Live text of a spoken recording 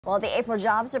Well, the April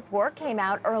jobs report came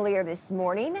out earlier this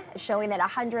morning, showing that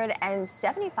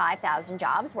 175,000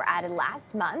 jobs were added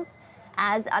last month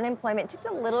as unemployment ticked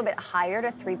a little bit higher to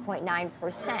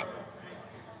 3.9%.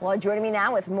 Well, joining me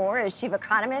now with more is Chief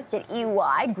Economist at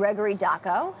EY, Gregory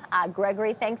Daco.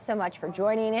 Gregory, thanks so much for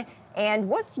joining. And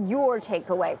what's your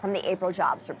takeaway from the April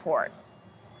jobs report?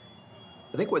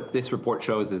 I think what this report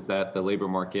shows is that the labor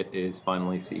market is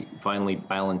finally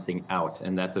balancing out,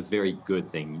 and that's a very good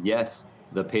thing. Yes,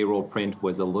 the payroll print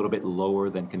was a little bit lower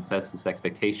than consensus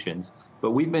expectations,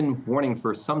 but we've been warning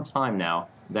for some time now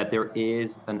that there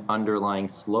is an underlying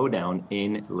slowdown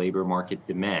in labor market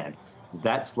demand.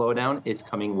 That slowdown is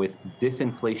coming with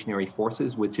disinflationary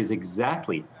forces, which is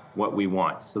exactly what we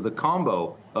want. So the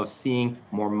combo of seeing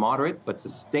more moderate but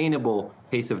sustainable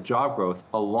pace of job growth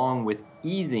along with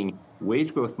easing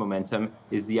wage growth momentum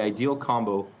is the ideal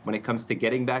combo when it comes to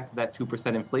getting back to that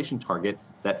 2% inflation target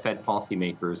that Fed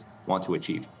policymakers want to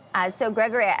achieve. So,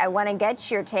 Gregory, I want to get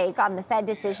your take on the Fed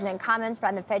decision and comments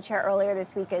from the Fed chair earlier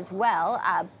this week as well,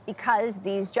 because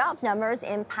these jobs numbers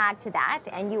impact that,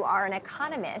 and you are an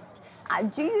economist.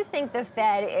 Do you think the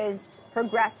Fed is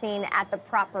progressing at the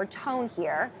proper tone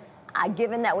here,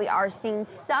 given that we are seeing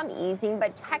some easing,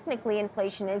 but technically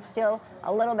inflation is still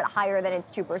a little bit higher than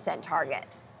its 2% target?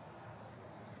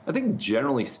 I think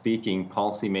generally speaking,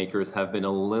 policymakers have been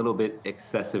a little bit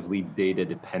excessively data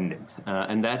dependent.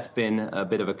 And that's been a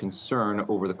bit of a concern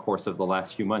over the course of the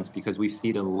last few months because we've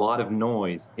seen a lot of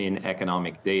noise in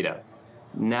economic data.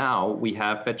 Now we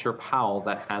have Fed Chair Powell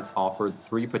that has offered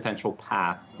three potential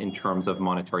paths in terms of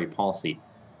monetary policy.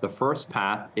 The first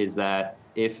path is that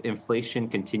if inflation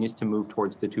continues to move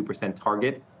towards the 2%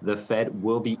 target, the Fed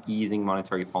will be easing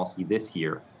monetary policy this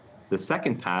year. The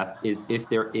second path is if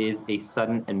there is a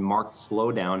sudden and marked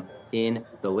slowdown in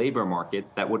the labor market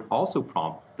that would also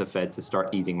prompt the Fed to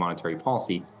start easing monetary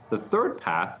policy. The third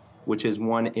path, which is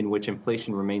one in which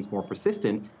inflation remains more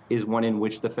persistent, is one in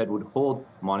which the Fed would hold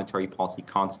monetary policy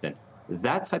constant.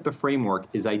 That type of framework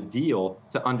is ideal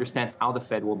to understand how the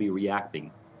Fed will be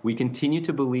reacting. We continue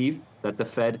to believe that the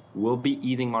Fed will be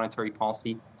easing monetary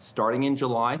policy starting in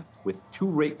July with two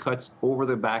rate cuts over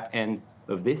the back end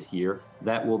of this year.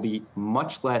 That will be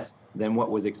much less than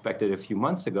what was expected a few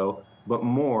months ago, but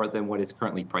more than what is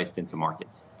currently priced into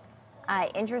markets.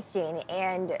 Interesting.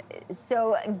 And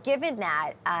so given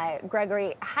that,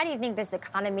 Gregory, how do you think this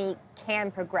economy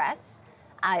can progress,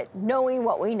 knowing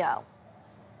what we know?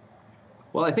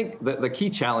 Well, I think the key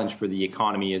challenge for the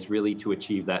economy is really to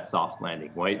achieve that soft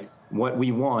landing, right? What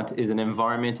we want is an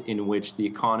environment in which the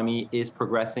economy is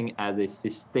progressing at a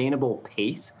sustainable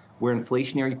pace where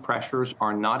inflationary pressures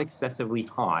are not excessively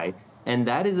high. And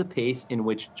that is a pace in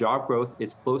which job growth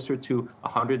is closer to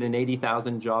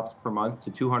 180,000 jobs per month to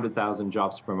 200,000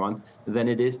 jobs per month than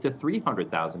it is to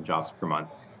 300,000 jobs per month.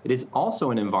 It is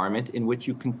also an environment in which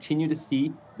you continue to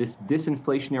see this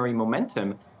disinflationary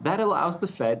momentum that allows the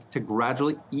Fed to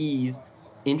gradually ease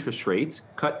interest rates,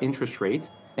 cut interest rates,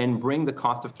 and bring the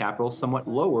cost of capital somewhat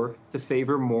lower to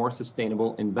favor more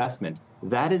sustainable investment.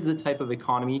 That is the type of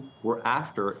economy we're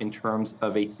after in terms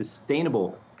of a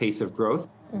sustainable pace of growth,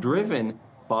 driven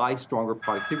by stronger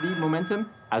productivity momentum,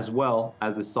 as well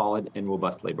as a solid and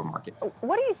robust labor market.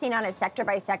 What are you seeing on a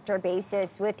sector-by-sector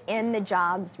basis within the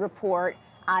jobs report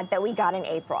that we got in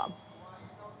April?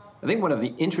 I think one of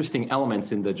the interesting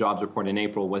elements in the jobs report in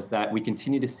April was that we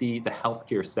continue to see the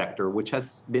healthcare sector, which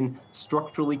has been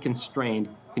structurally constrained,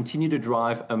 continue to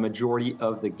drive a majority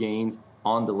of the gains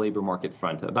on the labor market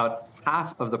front. About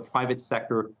half of the private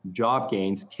sector job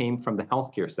gains came from the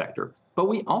healthcare sector. But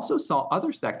we also saw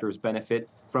other sectors benefit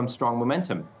from strong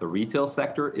momentum. The retail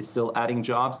sector is still adding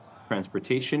jobs.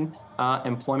 Transportation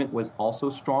employment was also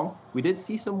strong. We did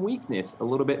see some weakness, a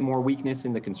little bit more weakness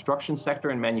in the construction sector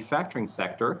and manufacturing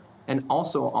sector, and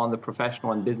also on the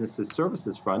professional and businesses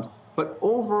services front. But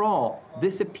overall,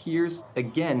 this appears,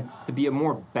 again, to be a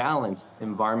more balanced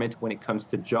environment when it comes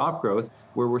to job growth,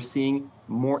 where we're seeing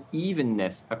more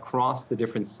evenness across the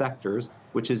different sectors,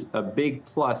 which is a big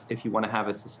plus if you want to have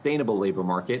a sustainable labor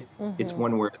market. It's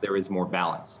one where there is more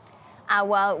balance.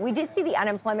 Well, we did see the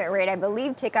unemployment rate, I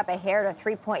believe, tick up a hair to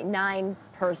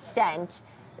 3.9%.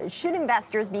 Should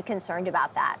investors be concerned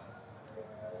about that?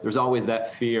 There's always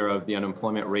that fear of the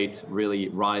unemployment rate really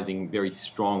rising very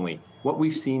strongly. What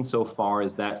we've seen so far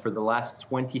is that for the last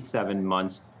 27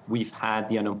 months, we've had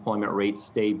the unemployment rate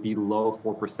stay below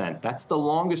 4%. That's the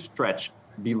longest stretch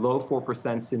below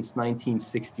 4% since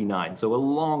 1969, so a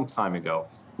long time ago.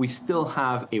 We still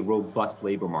have a robust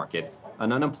labor market.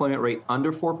 An unemployment rate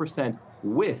under 4%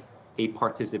 with a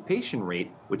participation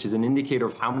rate, which is an indicator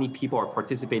of how many people are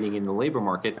participating in the labor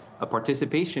market, a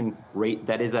participation rate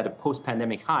that is at a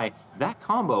post-pandemic high, that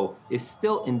combo is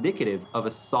still indicative of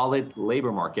a solid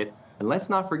labor market. And let's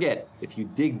not forget, if you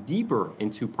dig deeper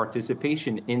into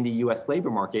participation in the US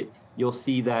labor market, you'll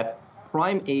see that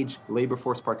prime age labor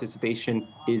force participation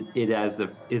is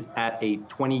at a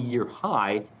 20-year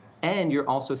high, and you're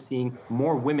also seeing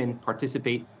more women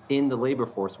participate in the labor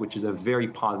force, which is a very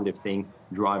positive thing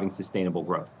driving sustainable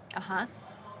growth. Uh-huh.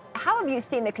 How have you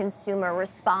seen the consumer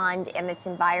respond in this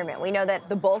environment? We know that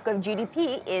the bulk of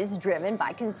GDP is driven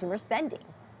by consumer spending.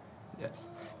 Yes.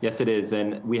 Yes, it is.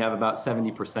 And we have about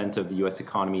 70% of the US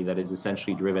economy that is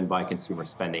essentially driven by consumer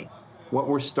spending. What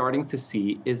we're starting to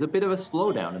see is a bit of a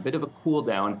slowdown, a bit of a cool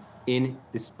down in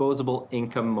disposable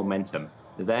income momentum.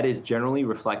 That is generally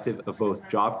reflective of both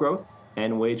job growth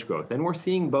and wage growth. And we're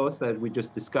seeing both, as we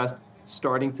just discussed,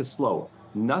 starting to slow.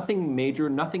 Nothing major,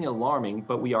 nothing alarming,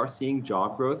 but we are seeing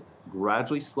job growth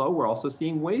gradually slow. We're also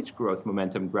seeing wage growth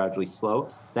momentum gradually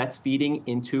slow. That's feeding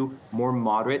into more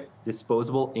moderate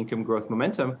disposable income growth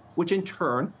momentum, which in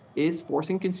turn is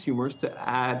forcing consumers to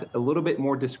add a little bit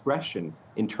more discretion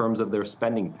in terms of their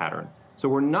spending pattern. So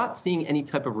we're not seeing any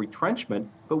type of retrenchment,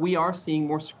 but we are seeing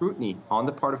more scrutiny on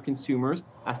the part of consumers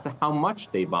as to how much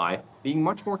they buy, being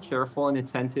much more careful and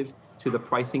attentive to the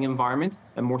pricing environment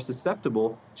and more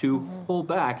susceptible to pull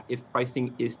back if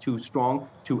pricing is too strong,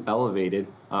 too elevated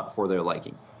for their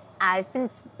likings.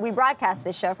 Since we broadcast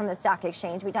this show from the stock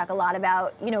exchange, we talk a lot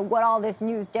about, what all this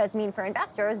news does mean for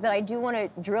investors, but I do want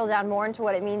to drill down more into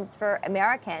what it means for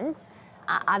Americans.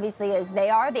 Obviously, as they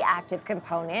are the active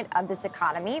component of this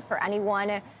economy. For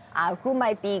anyone who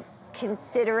might be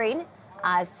considering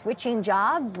switching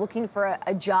jobs, looking for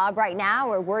a job right now,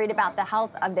 or worried about the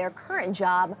health of their current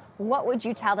job, what would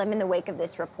you tell them in the wake of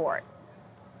this report?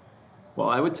 Well,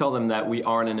 I would tell them that we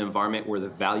are in an environment where the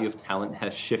value of talent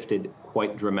has shifted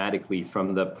quite dramatically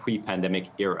from the pre-pandemic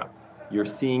era. You're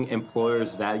seeing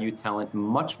employers value talent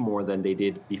much more than they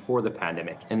did before the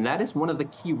pandemic. And that is one of the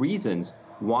key reasons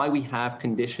why we have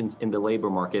conditions in the labor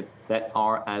market that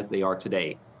are as they are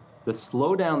today. The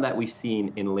slowdown that we've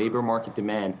seen in labor market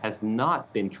demand has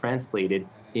not been translated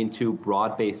into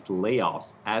broad-based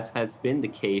layoffs, as has been the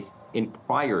case in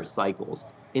prior cycles.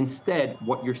 Instead,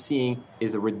 what you're seeing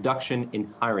is a reduction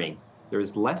in hiring.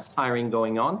 There's less hiring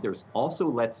going on. There's also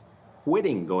less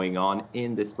quitting going on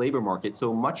in this labor market,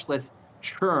 so much less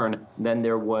churn than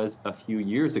there was a few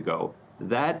years ago.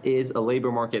 That is a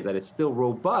labor market that is still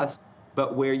robust,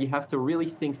 but where you have to really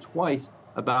think twice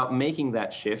about making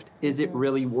that shift. Is it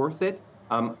really worth it?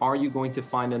 Are you going to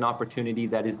find an opportunity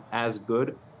that is as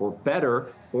good or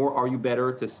better, or are you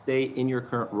better to stay in your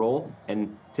current role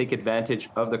and take advantage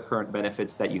of the current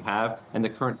benefits that you have and the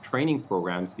current training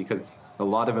programs? Because a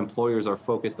lot of employers are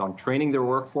focused on training their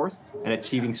workforce and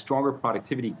achieving stronger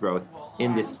productivity growth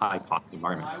in this high-cost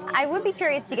environment. I would be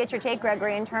curious to get your take,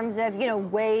 Gregory, in terms of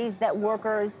ways that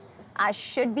workers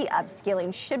should be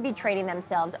upskilling, should be training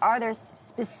themselves. Are there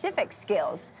specific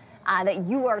skills that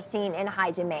you are seeing in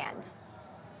high demand?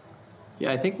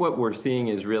 Yeah, I think what we're seeing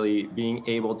is really being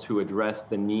able to address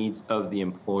the needs of the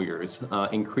employers.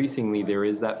 Increasingly, there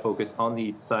is that focus on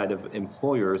the side of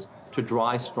employers to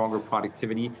drive stronger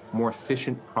productivity, more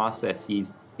efficient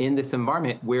processes in this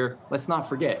environment where, let's not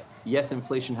forget, yes,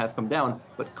 inflation has come down,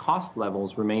 but cost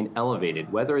levels remain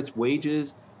elevated. Whether it's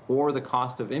wages or the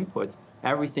cost of inputs,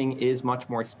 everything is much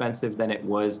more expensive than it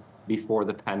was before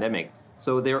the pandemic.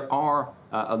 So there are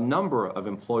a number of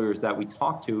employers that we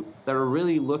talk to that are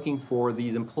really looking for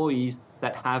these employees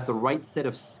that have the right set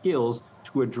of skills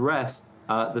to address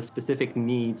the specific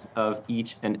needs of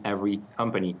each and every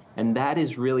company. And that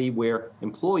is really where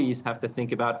employees have to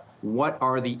think about what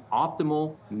are the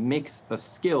optimal mix of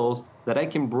skills that I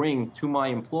can bring to my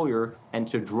employer and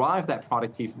to drive that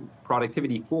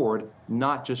productivity forward,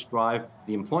 not just drive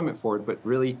the employment forward, but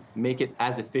really make it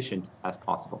as efficient as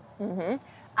possible.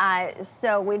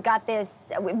 So we've got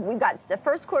we've got the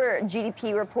first quarter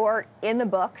GDP report in the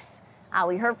books.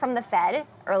 We heard from the Fed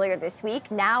earlier this week.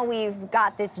 Now we've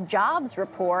got this jobs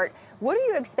report. What are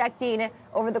you expecting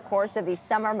over the course of these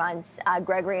summer months,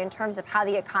 Gregory, in terms of how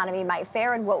the economy might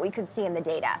fare and what we could see in the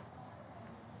data?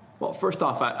 Well, first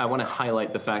off, I want to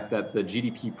highlight the fact that the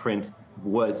GDP print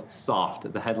was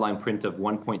soft. The headline print of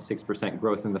 1.6%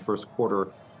 growth in the first quarter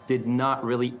did not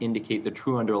really indicate the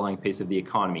true underlying pace of the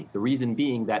economy. The reason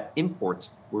being that imports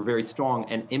were very strong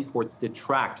and imports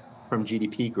detract from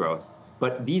GDP growth.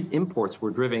 But these imports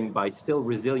were driven by still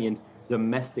resilient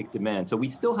domestic demand. So we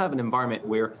still have an environment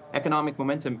where economic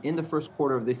momentum in the first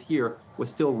quarter of this year was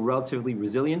still relatively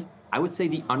resilient, I would say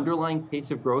the underlying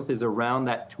pace of growth is around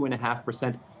that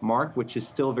 2.5% mark, which is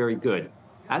still very good.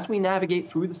 As we navigate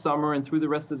through the summer and through the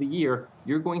rest of the year,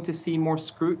 you're going to see more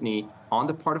scrutiny on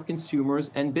the part of consumers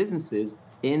and businesses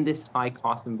in this high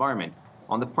cost environment.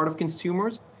 On the part of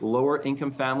consumers, lower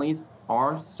income families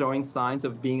are showing signs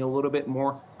of being a little bit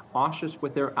more cautious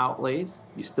with their outlays.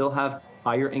 You still have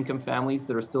higher income families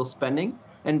that are still spending,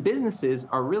 and businesses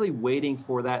are really waiting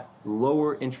for that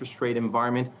lower interest rate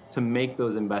environment to make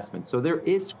those investments. So there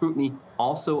is scrutiny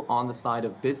also on the side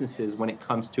of businesses when it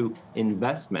comes to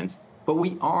investments. But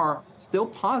we are still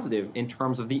positive in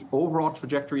terms of the overall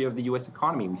trajectory of the US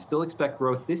economy. We still expect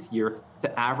growth this year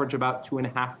to average about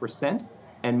 2.5%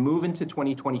 and move into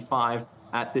 2025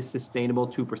 at this sustainable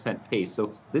 2% pace.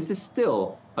 So this is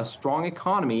still a strong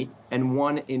economy and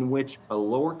one in which a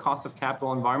lower cost of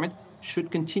capital environment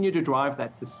should continue to drive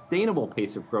that sustainable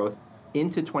pace of growth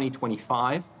into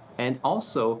 2025 and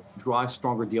also drive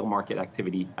stronger deal market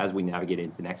activity as we navigate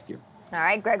into next year. All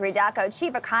right, Gregory Daco,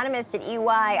 Chief Economist at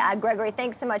EY. Gregory,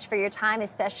 thanks so much for your time,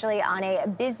 especially on a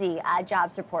busy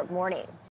jobs report morning.